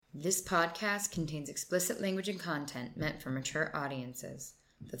This podcast contains explicit language and content meant for mature audiences.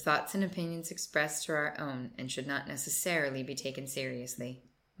 The thoughts and opinions expressed are our own and should not necessarily be taken seriously,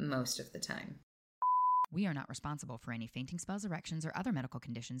 most of the time. We are not responsible for any fainting spells, erections, or other medical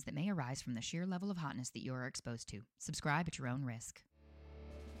conditions that may arise from the sheer level of hotness that you are exposed to. Subscribe at your own risk.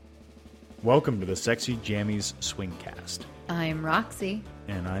 Welcome to the Sexy Jammies Swingcast. I'm Roxy.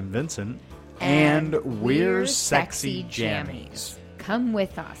 And I'm Vincent. And we're Sexy Jammies. Come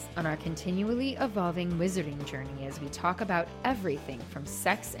with us on our continually evolving wizarding journey as we talk about everything from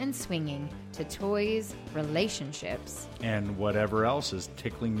sex and swinging to toys, relationships, And whatever else is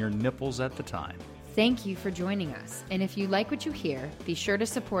tickling your nipples at the time. Thank you for joining us. And if you like what you hear, be sure to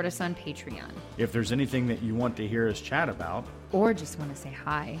support us on Patreon. If there's anything that you want to hear us chat about, Or just want to say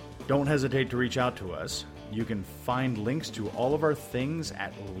hi. don't hesitate to reach out to us. You can find links to all of our things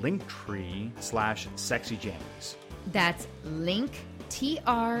at linktree/sexyjammies. That's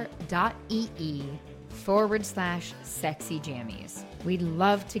linktr.ee/sexy jammies. We'd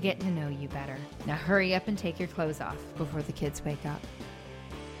love to get to know you better. Now hurry up and take your clothes off before the kids wake up.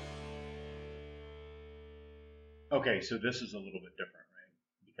 Okay, so this is a little bit different, right?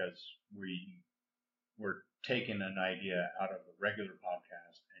 Because we're taking an idea out of a regular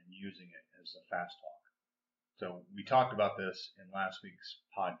podcast and using it as a fast talk. So we talked about this in last week's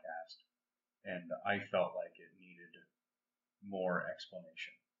podcast, and I felt like it needed more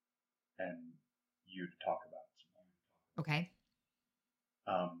explanation, and you to talk about it some more. Okay.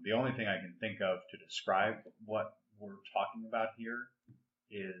 The only thing I can think of to describe what we're talking about here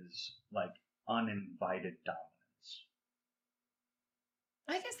is like uninvited dominance.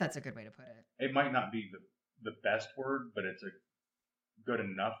 I guess that's a good way to put it. It might not be the best word, but it's a good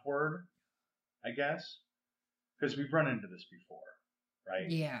enough word, I guess. Because we've run into this before, right?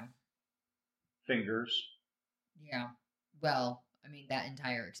 Yeah. Fingers. Yeah. Well, I mean, that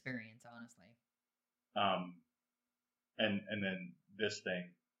entire experience, honestly. And then this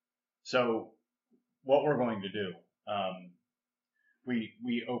thing. So what we're going to do,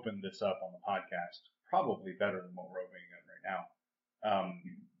 we opened this up on the podcast probably better than what we're opening up right now.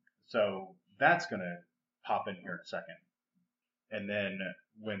 So that's going to pop in here in a second. And then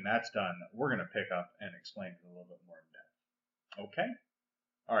when that's done, we're going to pick up and explain it a little bit more in depth. Okay?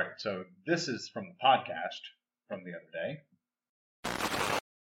 All right. So this is from the podcast from the other day.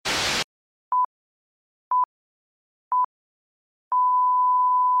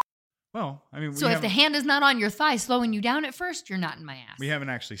 Well, I mean, So if the hand is not on your thigh slowing you down at first, you're not in my ass. we haven't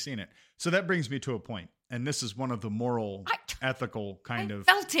actually seen it. So that brings me to a point. And this is one of the moral, ethical kind of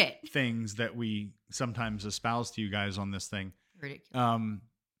felt it. things that we sometimes espouse to you guys on this thing. Ridiculous.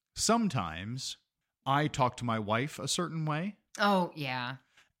 Sometimes I talk to my wife a certain way, Oh, yeah.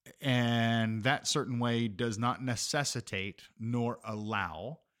 and that certain way does not necessitate nor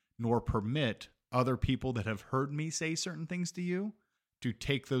allow nor permit other people that have heard me say certain things to you to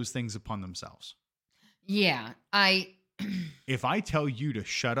take those things upon themselves. Yeah. If I tell you to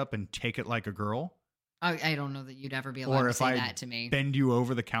shut up and take it like a girl, I don't know that you'd ever be allowed or to if say I that to me. bend you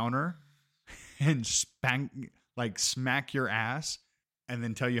over the counter and smack your ass and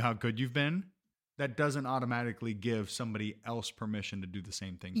then tell you how good you've been, that doesn't automatically give somebody else permission to do the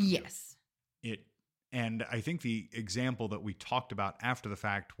same thing. Yes. And I think the example that we talked about after the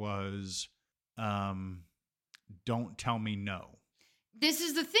fact was, don't tell me no. This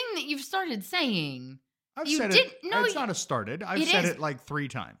is the thing that you've started saying. I've You said did- it. no, it's not a started. I've it said is. it like 3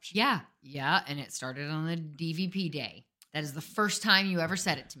 times. Yeah. Yeah. And it started on the DVP day. That is the first time you ever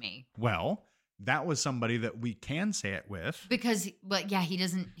said it to me. Well, that was somebody that we can say it with. Because, but yeah, he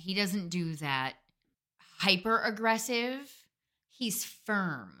doesn't do that hyper aggressive. He's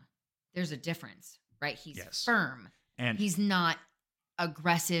firm. There's a difference, right? He's Yes. firm. And He's not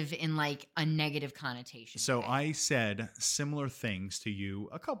aggressive in like a negative connotation. so way. I said similar things to you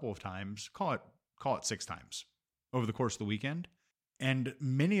a couple of times, call it 6 times over the course of the weekend. And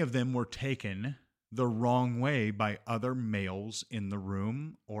many of them were taken the wrong way by other males in the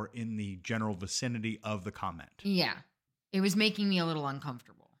room or in the general vicinity of the comment. Yeah. It was making me a little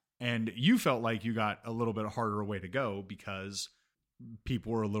uncomfortable. And you felt like you got a little bit harder way to go because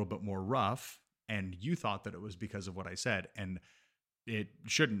people were a little bit more rough, and you thought that it was because of what I said, and it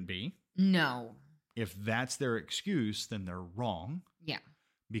shouldn't be. No. If that's their excuse, then they're wrong. Yeah.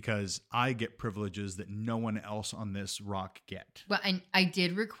 Because I get privileges that no one else on this rock get. Well, and I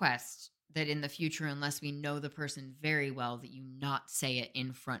did request that in the future, unless we know the person very well, that you not say it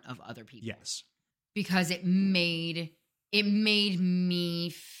in front of other people. Yes. Because it made me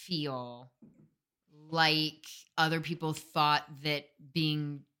feel like other people thought that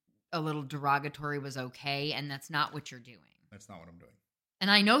being a little derogatory was okay, and that's not what you're doing. That's not what I'm doing.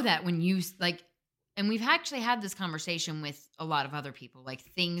 And I know that when you like, and we've actually had this conversation with a lot of other people, like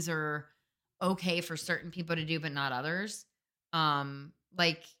things are okay for certain people to do, but not others.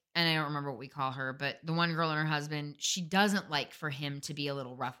 Like, and I don't remember what we call her, but the one girl and her husband, she doesn't like for him to be a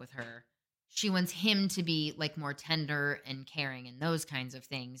little rough with her. She wants him to be like more tender and caring and those kinds of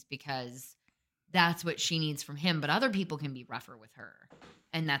things because that's what she needs from him. But other people can be rougher with her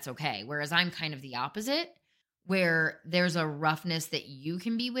and that's okay. Whereas I'm kind of the opposite, where there's a roughness that you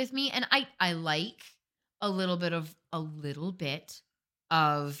can be with me. And I like a little bit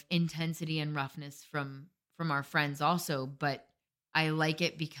of intensity and roughness from our friends also, but I like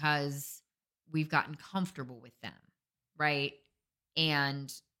it because we've gotten comfortable with them, right?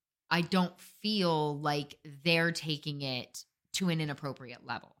 And I don't feel like they're taking it to an inappropriate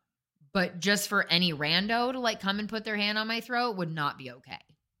level. But just for any rando to like come and put their hand on my throat would not be okay.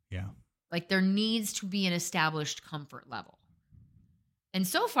 Yeah. Like there needs to be an established comfort level. And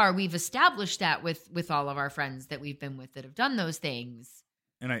so far we've established that with all of our friends that we've been with that have done those things.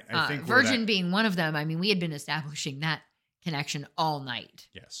 And I think Virgin being one of them. I mean, we had been establishing that connection all night.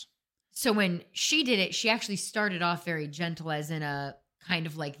 Yes. So when she did it, she actually started off very gentle as in a kind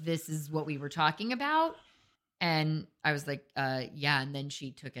of like, this is what we were talking about. And I was like, yeah. And then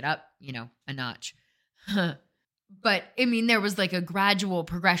she took it up, a notch. But I mean, there was like a gradual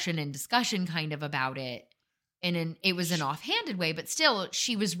progression and discussion kind of about it. And it was an offhanded way, but still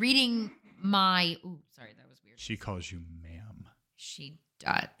she was reading my, sorry, that was weird. She calls you ma'am. She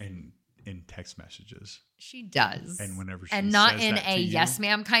does. In text messages. She does. And whenever she and not says in that a to you, yes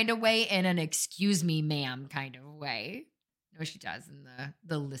ma'am kind of way, in an excuse me ma'am kind of way. No, she does in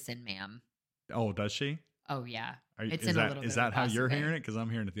the listen ma'am. Oh, does she? Oh yeah. Is that how you're hearing it? Because I'm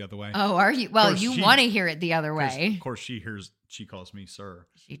hearing it the other way. Oh, are you? Well, you want to hear it the other way. Of course, she calls me sir.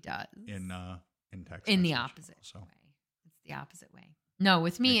 She does in text. In the opposite way. It's the opposite way. No,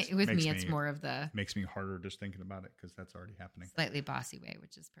 with me, it's more of the makes me harder just thinking about it because that's already happening. Slightly bossy way,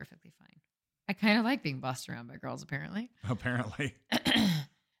 which is perfectly fine. I kind of like being bossed around by girls, apparently. Apparently.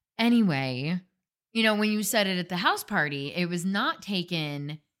 Anyway, when you said it at the house party, it was not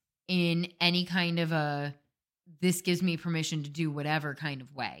taken in any kind of a this gives me permission to do whatever kind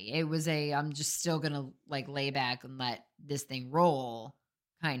of way. It was I'm just still gonna like lay back and let this thing roll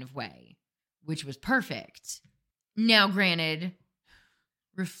kind of way, which was perfect. Now, granted,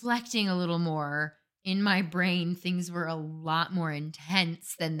 reflecting a little more in my brain, things were a lot more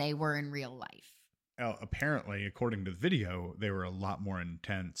intense than they were in real life. Apparently, according to the video, they were a lot more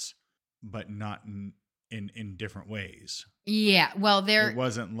intense, but not in different ways. Yeah, well, it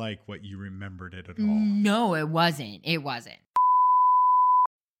wasn't like what you remembered it at all. No, it wasn't. It wasn't.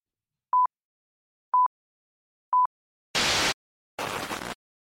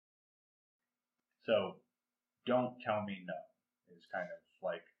 So, don't tell me no is kind of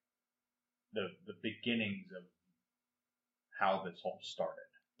like the beginnings of how this all started.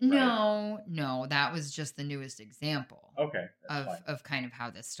 Right? No, that was just the newest example. Okay, that's fine. Of kind of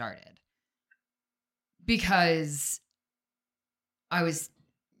how this started. Because I was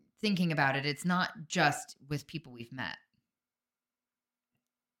thinking about it, it's not just with people we've met.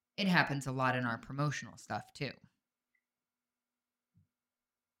 It happens a lot in our promotional stuff too.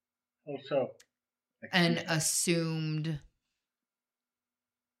 Also, and assumed,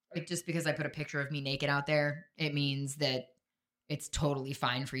 like, just because I put a picture of me naked out there, it means that it's totally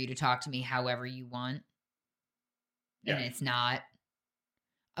fine for you to talk to me however you want. Yeah. And it's not.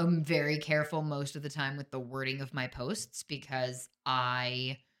 I'm very careful most of the time with the wording of my posts because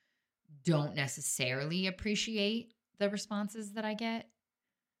I don't necessarily appreciate the responses that I get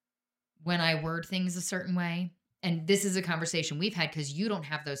when I word things a certain way. And this is a conversation we've had because you don't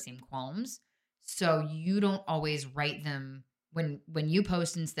have those same qualms. So you don't always write them when you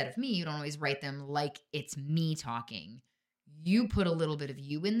post instead of me, you don't always write them like it's me talking. You put a little bit of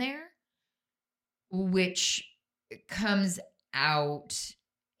you in there, which comes out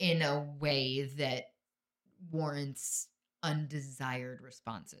in a way that warrants undesired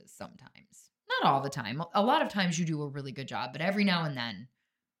responses sometimes. Not all the time. A lot of times you do a really good job, but every now and then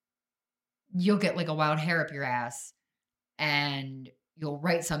you'll get like a wild hair up your ass and you'll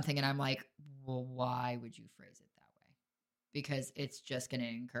write something and I'm like, well, why would you phrase it that way? Because it's just going to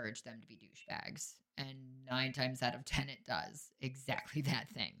encourage them to be douchebags. And 9 times out of 10, it does exactly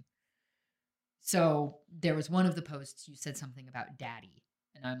that thing. So there was one of the posts you said something about daddy.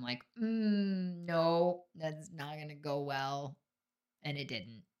 And I'm like, no, that's not going to go well. And it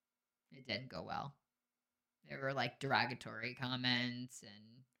didn't. It didn't go well. There were like derogatory comments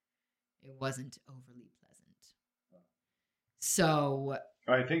and it wasn't overly pleasant. So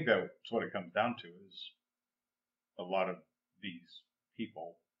I think that's what it comes down to is a lot of these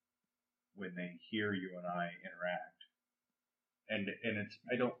people when they hear you and I interact. And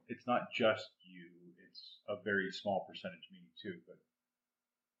it's not just you, it's a very small percentage of me too, but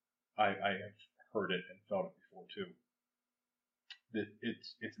I have heard it and felt it before too. That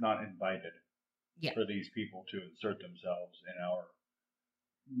it's not invited for these people to insert themselves in our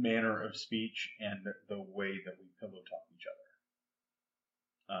manner of speech and the way that we pillow talk each other.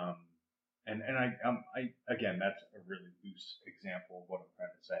 And I again, that's a really loose example of what I'm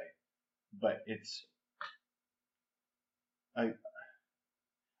trying to say, but it's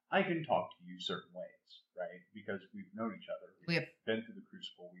I can talk to you certain ways, right? Because we've known each other, we've been through the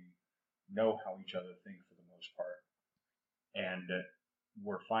crucible, we know how each other think for the most part, and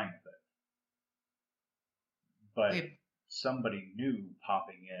we're fine with it. But somebody new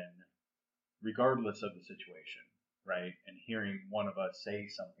popping in, regardless of the situation, right, and hearing one of us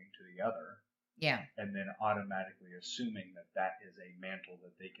say something to the other, and then automatically assuming that that is a mantle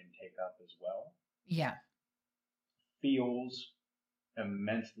that they can take up as well, feels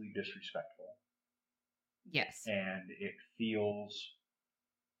immensely disrespectful. Yes. And it feels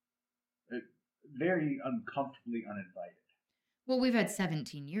very uncomfortably uninvited. Well, we've had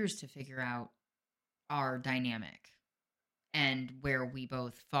 17 years to figure out our dynamic and where we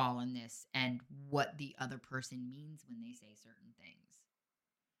both fall in this and what the other person means when they say certain things.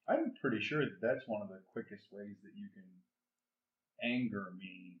 I'm pretty sure that that's one of the quickest ways that you can anger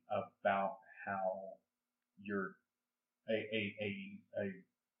me about how you're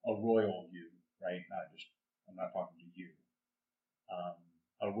a royal you, right? I'm not talking to you.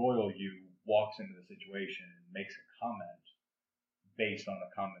 A royal you walks into the situation and makes a comment based on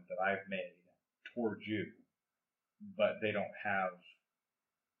a comment that I've made towards you, but they don't have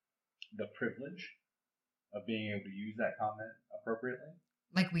the privilege of being able to use that comment appropriately.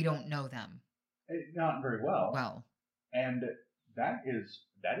 Like we don't know them. Not very well. Well. And that is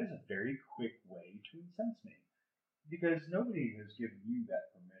a very quick way to incense me. Because nobody has given you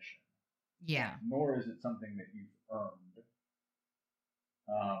that permission. Yeah. Nor is it something that you've earned.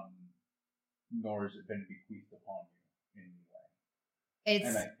 Nor has it been bequeathed upon you in any way.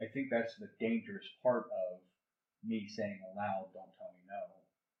 And I think that's the dangerous part of me saying aloud, don't tell me no.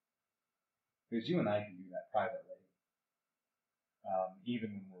 Because you and I can do that privately.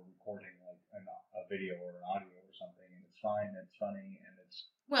 Even when we're recording like a video or an audio or something, and it's fine, and it's funny, and it's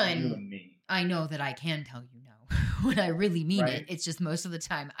you and me. I know that I can tell you no when I really mean it. It's just most of the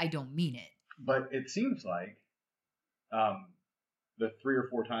time I don't mean it. But it seems like the 3 or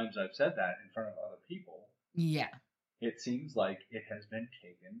 4 times I've said that in front of other people, it seems like it has been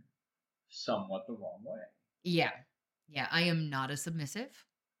taken somewhat the wrong way. Yeah. I am not a submissive.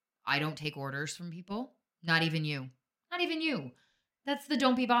 I don't take orders from people. Not even you. That's the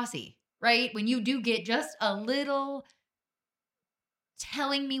don't be bossy, right? When you do get just a little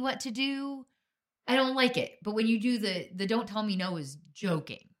telling me what to do, I don't like it. But when you do the don't tell me no is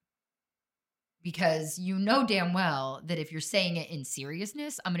joking. Because you know damn well that if you're saying it in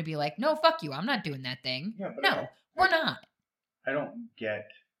seriousness, I'm going to be like, no, fuck you. I'm not doing that thing. Yeah, no, we're not. I don't get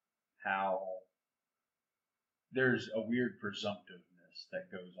how there's a weird presumptiveness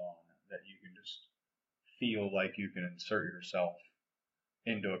that goes on that you can just feel like you can insert yourself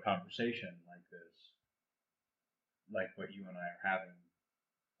into a conversation like this, like what you and I are having,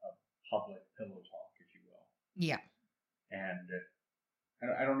 a public pillow talk, if you will. Yeah. And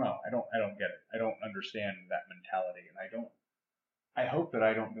I don't know. I don't get it. I don't understand that mentality, and I hope that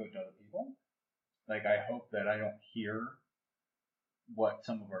I don't do it to other people. Like, I hope that I don't hear what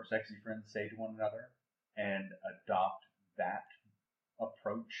some of our sexy friends say to one another and adopt that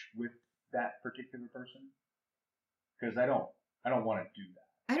approach with that particular person. Because I don't want to do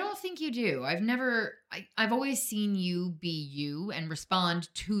that. I don't think you do. I've always seen you be you and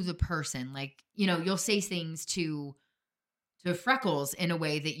respond to the person. Like, you'll say things to Freckles in a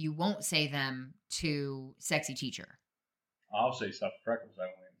way that you won't say them to Sexy Teacher. I'll say stuff to Freckles I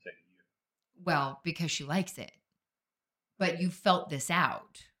won't even say to you. Well, because she likes it. But you felt this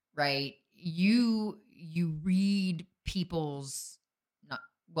out, right? You read people's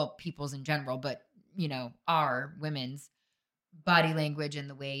in general, but our women's body language and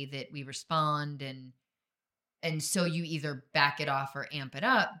the way that we respond, and so you either back it off or amp it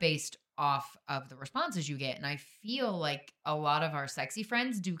up based off of the responses you get. And I feel like a lot of our sexy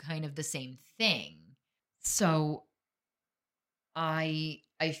friends do kind of the same thing. So I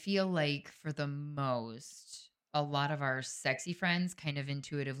feel like for the most, a lot of our sexy friends kind of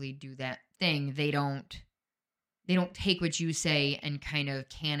intuitively do that thing. They don't take what you say and kind of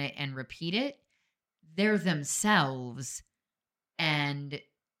can it and repeat it. They're themselves and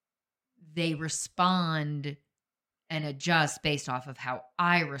they respond and adjust based off of how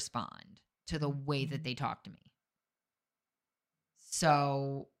I respond to the way that they talk to me.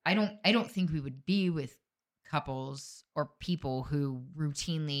 So I don't think we would be with couples or people who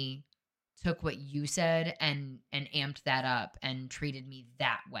routinely took what you said and amped that up and treated me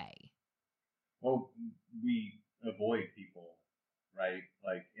that way. Well, we avoid people, right?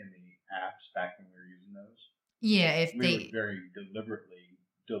 Like in the apps back when we were using those. Yeah, if we they would very deliberately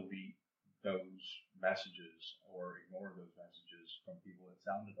delete those messages or ignore those messages from people that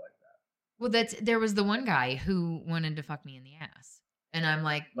sounded like that. Well, there was the one guy who wanted to fuck me in the ass. And I'm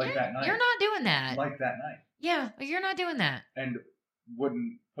like that night. You're not doing that. Like that night. Yeah, you're not doing that. And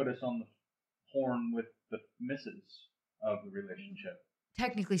wouldn't put us on the horn with the misses of the relationship.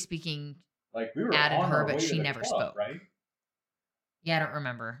 Technically speaking, like we were added on her, our but way she to the never club, spoke. Right? Yeah, I don't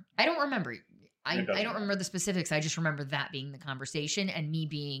remember. I don't remember matter. the specifics. I just remember that being the conversation and me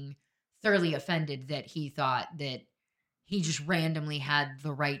being thoroughly offended that he thought that he just randomly had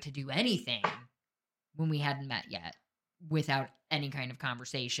the right to do anything when we hadn't met yet without any kind of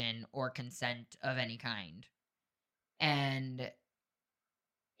conversation or consent of any kind. And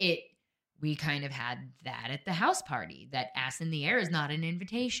we kind of had that at the house party. That ass in the air is not an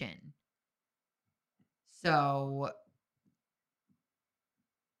invitation. So,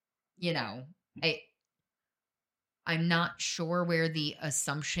 you know, I'm not sure where the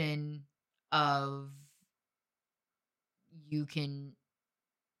assumption of you can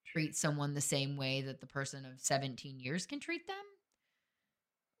treat someone the same way that the person of 17 years can treat them.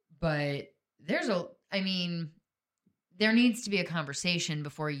 But there needs to be a conversation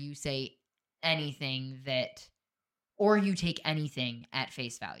before you say anything or you take anything at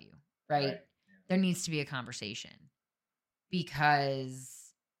face value, right? Yeah. There needs to be a conversation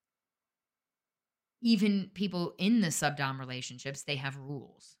because even people in the sub-dom relationships, they have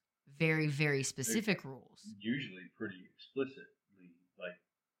rules, very, very specific rules. Usually pretty explicitly, like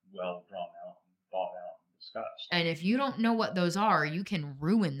well drawn out and thought out and discussed. And if you don't know what those are, you can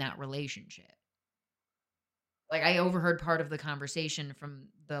ruin that relationship. Like I overheard part of the conversation from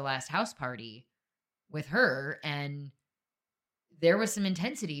the last house party with her, and there was some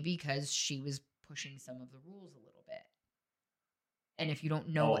intensity because she was pushing some of the rules a little bit. And if you don't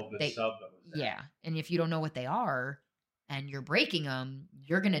know and if you don't know what they are and you're breaking them,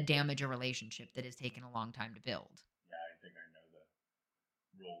 you're going to damage a relationship that has taken a long time to build. Yeah, I think I know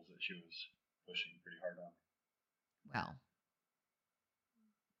the rules that she was pushing pretty hard on. Well,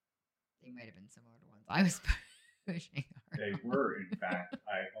 they might have been similar to ones I was pushing hard They on. were, in fact,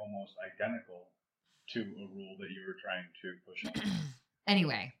 almost identical to a rule that you were trying to push on.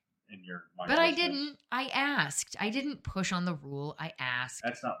 Anyway. In your But I didn't. I asked. I didn't push on the rule. I asked.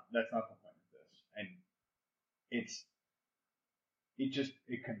 That's not the point of this. And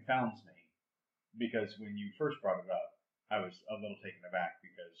it confounds me because when you first brought it up, I was a little taken aback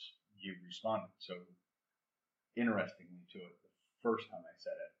because you responded so interestingly to it the first time I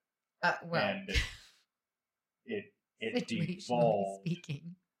said it. And it devolved.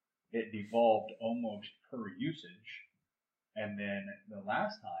 Speaking. It devolved almost per usage. And then the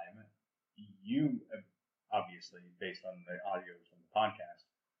last time, you, obviously, based on the audio from the podcast,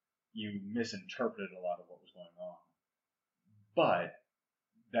 you misinterpreted a lot of what was going on. But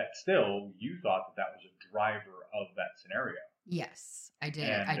that still, you thought that was a driver of that scenario. Yes, I did.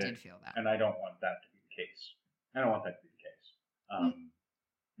 I did feel that. And I don't want that to be the case. I don't want that to be the case.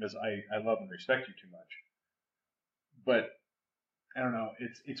 Because I love and respect you too much. But, I don't know,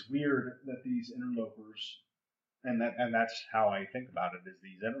 it's weird that these interlopers... And that's how I think about it, is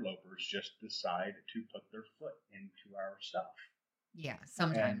these interlopers just decide to put their foot into our stuff. Yeah,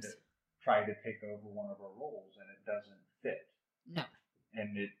 sometimes. And try to take over one of our roles, and it doesn't fit. No.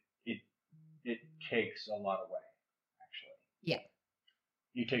 And it takes a lot away, actually. Yeah.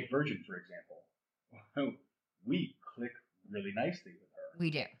 You take Virgin, for example. We click really nicely with her. We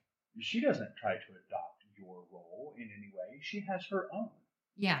do. She doesn't try to adopt your role in any way. She has her own.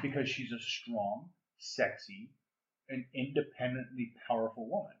 Yeah. Because she's a strong, sexy, an independently powerful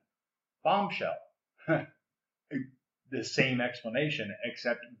woman. Bombshell. The same explanation,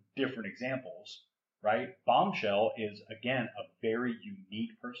 except different examples, right? Bombshell is, again, a very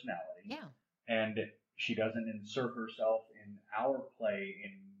unique personality. Yeah. And she doesn't insert herself in our play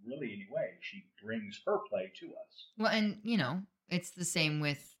in really any way. She brings her play to us. Well, and, it's the same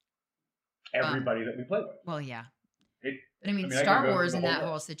with... everybody that we play with. Well, yeah. But I mean, Star Wars in that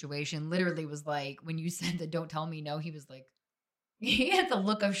whole situation literally was like, when you said the "don't tell me no," he was like, he had the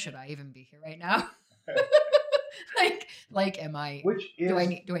look of, should I even be here right now? like, am I? Do I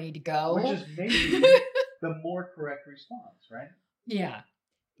need to go? Which is maybe the more correct response, right? Yeah,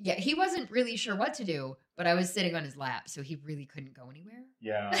 Yeah, he wasn't really sure what to do, but I was sitting on his lap, so he really couldn't go anywhere.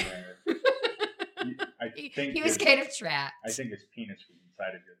 Yeah. I think he was kind of trapped. I think his penis was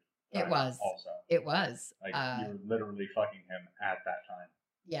inside of you. It was. Also. It was. Like, you were literally fucking him at that time.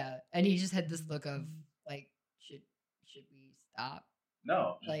 Yeah, and he just had this look of, like, should we stop?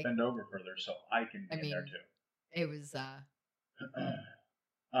 No, just bend over further so I can be in there too. It was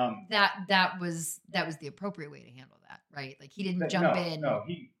that was the appropriate way to handle that, right? Like, he didn't jump in. No,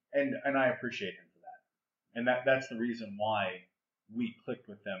 and I appreciate him for that. And that's the reason why we clicked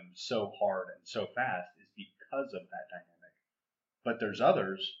with them so hard and so fast, is because of that dynamic. But there's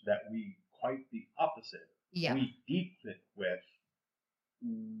others that we quite the opposite. Yeah. We deep click with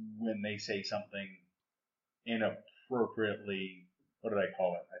when they say something inappropriately, what did I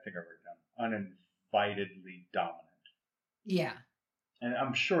call it? I think I wrote it down. Uninvitedly dominant. Yeah. And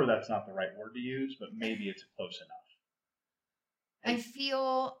I'm sure that's not the right word to use, but maybe it's close enough. I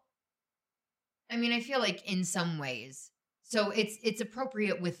feel like in some ways, so it's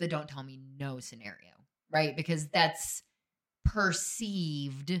appropriate with the don't tell me no scenario, right? Because that's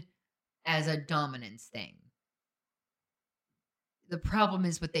perceived as a dominance thing. The problem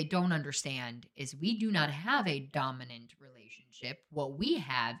is, what they don't understand is we do not have a dominant relationship. What we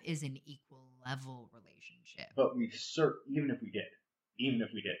have is an equal level relationship. But even if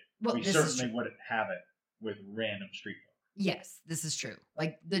we did, well, we certainly wouldn't have it with random street folk. Yes, this is true.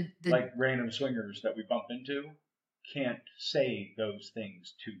 Like like random swingers that we bump into can't say those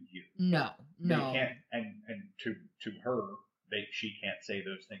things to you. No. They can't, and to her, she can't say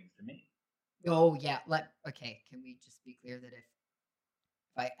those things to me. Oh yeah. Okay. Can we just be clear that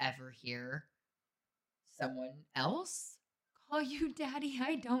if I ever hear someone else call you daddy,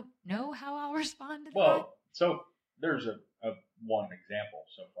 I don't know how I'll respond to that. Well, so there's a one example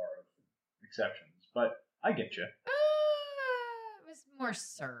so far of exceptions, but I get you. It was more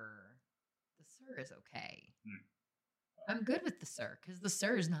sir. The sir is okay. I'm good with the sir, because the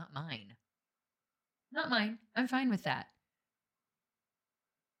sir is not mine. Not mine. I'm fine with that.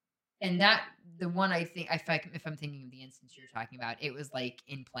 And that, the one I think, if I'm thinking of the instance you're talking about, it was like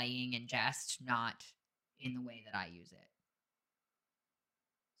in playing and jest, not in the way that I use it.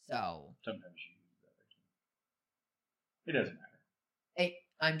 So. Sometimes you use that. It doesn't matter.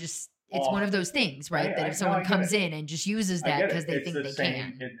 It's one of those things, right? That if someone comes in and just uses that because they think they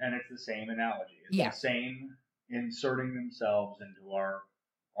can. And it's the same analogy. It's the same inserting themselves into our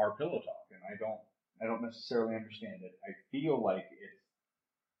pillow talk. And I don't necessarily understand it. I feel like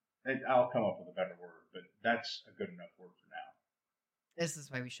I'll come up with a better word, but that's a good enough word for now. This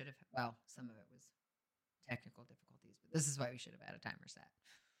is why we should have, well, some of it was technical difficulties, but this is why we should have had a timer set.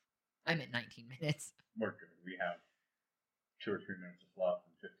 I'm at 19 minutes. We're good. We have 2 or 3 minutes of fluff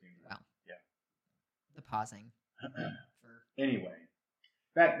and 15 minutes. Well, yeah. The pausing. Anyway,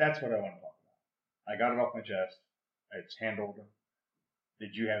 that's what I want to talk about. I got it off my chest. It's handled.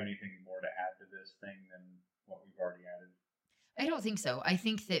 Did you have anything more to add to this thing than what we've already added? I don't think so. I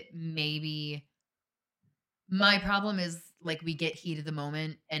think that maybe my problem is, like, we get heat of the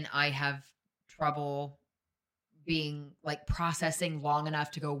moment and I have trouble being like processing long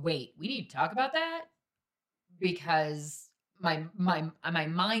enough to go, wait, we need to talk about that, because my mind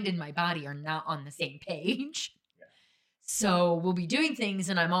and my body are not on the same page. Yeah. So we'll be doing things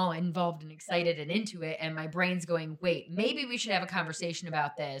and I'm all involved and excited and into it, and my brain's going, wait, maybe we should have a conversation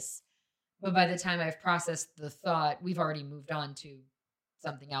about this. But by the time I've processed the thought, we've already moved on to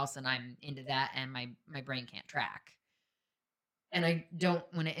something else and I'm into that, and my brain can't track. And I don't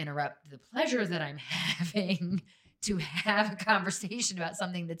want to interrupt the pleasure that I'm having to have a conversation about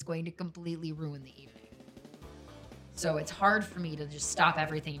something that's going to completely ruin the evening. So it's hard for me to just stop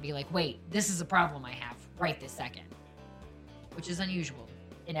everything and be like, wait, this is a problem I have right this second, which is unusual.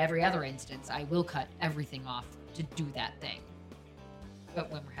 In every other instance, I will cut everything off to do that thing.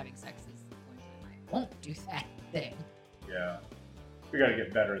 But when we're having sex is the point that I won't do that thing. Yeah. We got to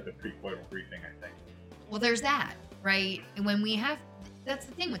get better at the pre-coital briefing, I think. Well, there's that, right? And when we have, that's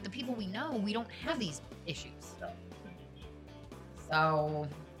the thing with the people we know, we don't have these issues. No. So.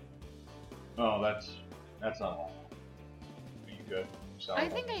 Oh, that's not all. Are you good? I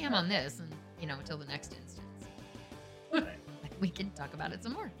think I am on this, and until the next instance. Right. We can talk about it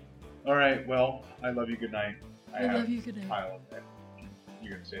some more. All right. Well, I love you. Good night. I love you. Good night. Pile of that.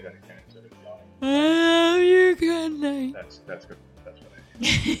 You're gonna say that again instead of yelling. I love you. Good night. That's good. That's what I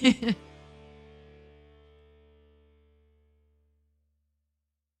do.